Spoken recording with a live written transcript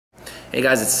Hey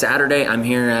guys, it's Saturday. I'm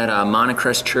here at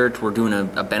Monocrest Church. We're doing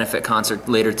a benefit concert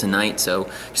later tonight,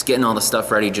 so just getting all the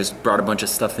stuff ready. Just brought a bunch of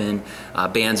stuff in.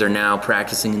 Bands are now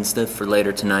practicing and stuff for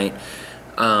later tonight.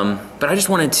 But I just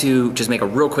wanted to just make a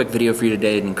real quick video for you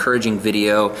today, an encouraging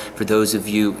video for those of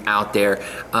you out there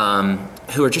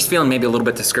who are just feeling maybe a little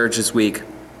bit discouraged this week.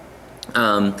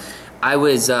 I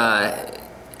was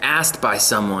asked by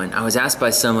someone,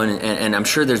 and I'm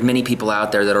sure there's many people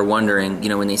out there that are wondering, you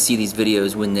know, when they see these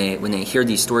videos, when they hear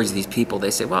these stories of these people, they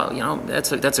say, well, you know,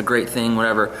 that's a great thing,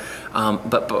 whatever.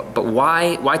 But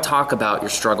why talk about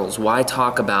your struggles? Why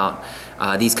talk about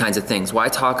these kinds of things? Why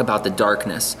talk about the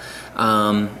darkness?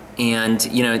 And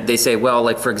you know, they say, well,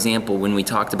 like for example, when we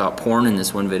talked about porn in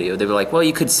this one video, they were like, well,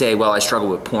 you could say, well, I struggle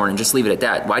with porn and just leave it at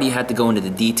that. Why do you have to go into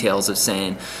the details of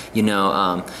saying, you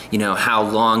know, how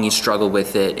long you struggle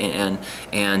with it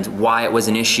and why it was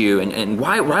an issue and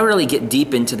why really get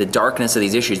deep into the darkness of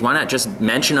these issues? Why not just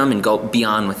mention them and go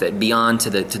beyond with it, beyond to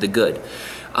the good?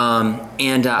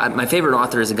 My favorite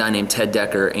author is a guy named Ted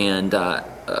Decker, and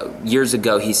years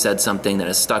ago he said something that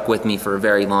has stuck with me for a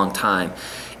very long time.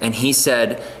 And he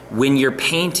said, when you're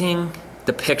painting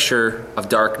the picture of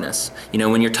darkness, you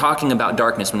know, when you're talking about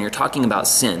darkness, when you're talking about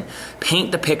sin,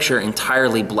 paint the picture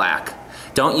entirely black.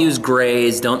 Don't use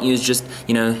grays, don't use just,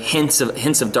 you know, hints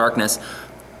of darkness.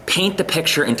 Paint the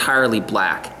picture entirely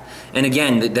black. And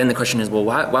again, then the question is, well,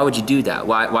 why would you do that?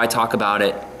 Why talk about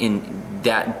it in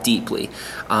that deeply?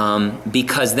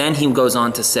 Because then he goes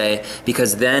on to say,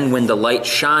 because then when the light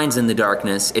shines in the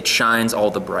darkness, it shines all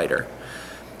the brighter.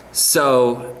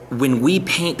 So when we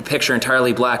paint the picture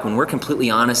entirely black, when we're completely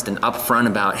honest and upfront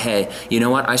about, hey, you know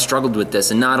what, I struggled with this,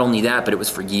 and not only that, but it was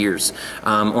for years.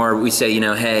 Or we say, you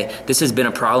know, hey, this has been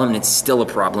a problem and it's still a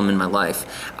problem in my life.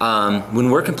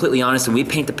 When we're completely honest and we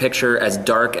paint the picture as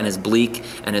dark and as bleak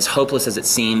and as hopeless as it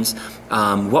seems,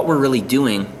 what we're really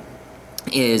doing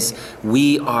is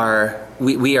we are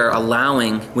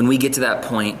allowing, when we get to that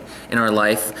point in our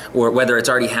life, or whether it's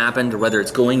already happened or whether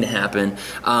it's going to happen,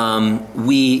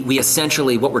 we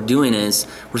essentially, what we're doing is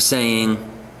we're saying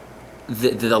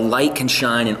the light can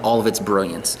shine in all of its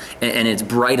brilliance, and it's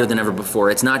brighter than ever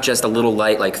before. It's not just a little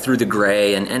light like through the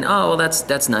gray and oh, well,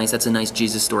 that's nice, that's a nice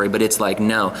Jesus story, but it's like,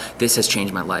 no, this has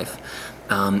changed my life.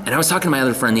 And I was talking to my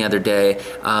other friend the other day.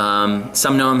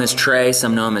 Some know him as Trey,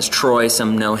 some know him as Troy,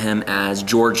 some know him as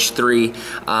George III,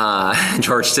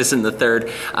 George Sisson III.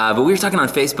 But we were talking on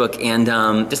Facebook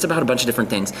and just about a bunch of different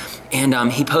things. And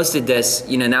he posted this,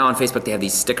 you know, now on Facebook they have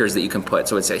these stickers that you can put.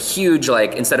 So it's a huge,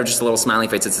 like, instead of just a little smiley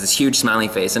face, it's this huge smiley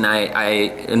face. And I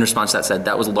in response to that, said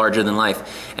that was larger than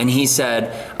life. And he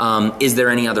said, is there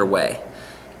any other way?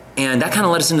 And that kind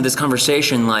of led us into this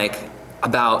conversation, like,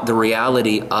 about the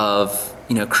reality of,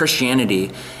 you know,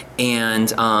 Christianity and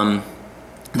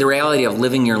the reality of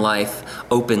living your life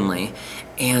openly.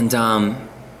 And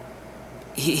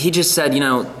he just said, you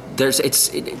know,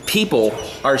 people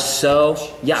are so,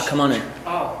 yeah, come on in.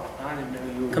 Oh, I didn't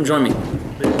know you were. Come join me.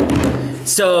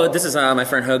 So this is my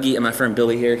friend Hoagie and my friend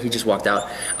Billy here. He just walked out.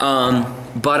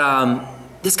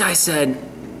 This guy said,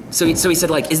 so he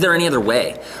said, like, is there any other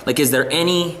way? Like, is there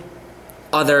any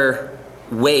other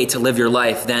way to live your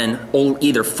life than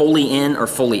either fully in or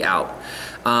fully out?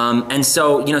 And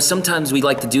so, you know, sometimes we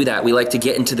like to do that. We like to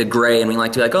get into the gray and we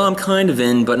like to be like, oh, I'm kind of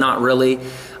in, but not really.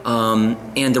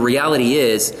 And the reality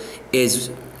is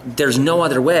there's no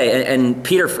other way. And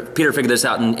Peter figured this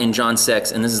out in John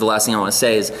 6, and this is the last thing I want to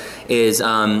say is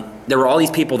there were all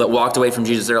these people that walked away from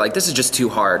Jesus. They're like, this is just too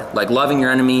hard. Like loving your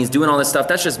enemies, doing all this stuff,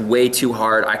 that's just way too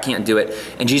hard. I can't do it.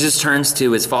 And Jesus turns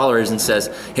to his followers and says,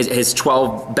 his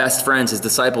 12 best friends, his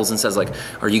disciples, and says, like,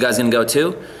 are you guys going to go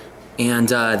too? And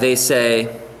they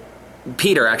say,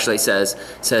 Peter actually says,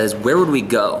 where would we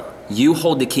go? You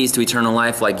hold the keys to eternal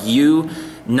life. Like, you,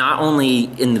 not only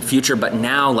in the future, but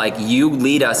now, like, you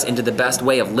lead us into the best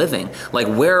way of living. Like,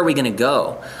 where are we going to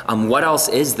go? What else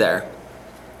is there?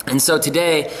 And so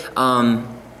today,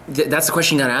 that's the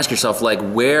question you got to ask yourself. Like,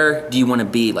 where do you want to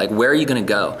be? Like, where are you going to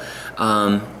go?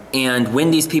 And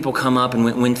when these people come up and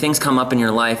when things come up in your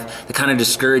life that kind of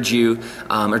discourage you,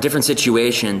 or different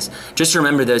situations, just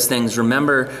remember those things.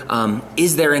 Remember,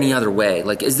 is there any other way?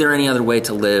 Like, is there any other way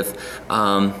to live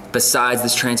besides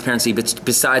this transparency,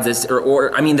 besides this,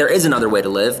 or I mean, there is another way to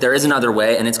live. There is another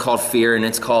way, and it's called fear, and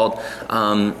it's called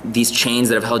these chains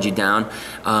that have held you down.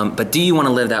 But do you want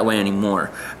to live that way anymore?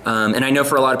 And I know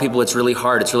for a lot of people it's really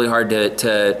hard. It's really hard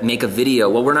to make a video.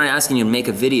 Well, we're not asking you to make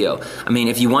a video. I mean,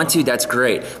 if you want to, that's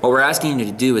great. What we're asking you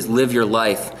to do is live your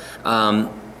life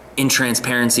in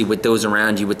transparency with those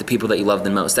around you, with the people that you love the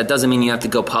most. That doesn't mean you have to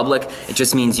go public. It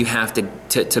just means you have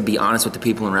to be honest with the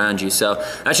people around you. So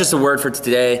that's just a word for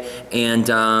today, and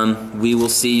we will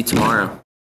see you tomorrow.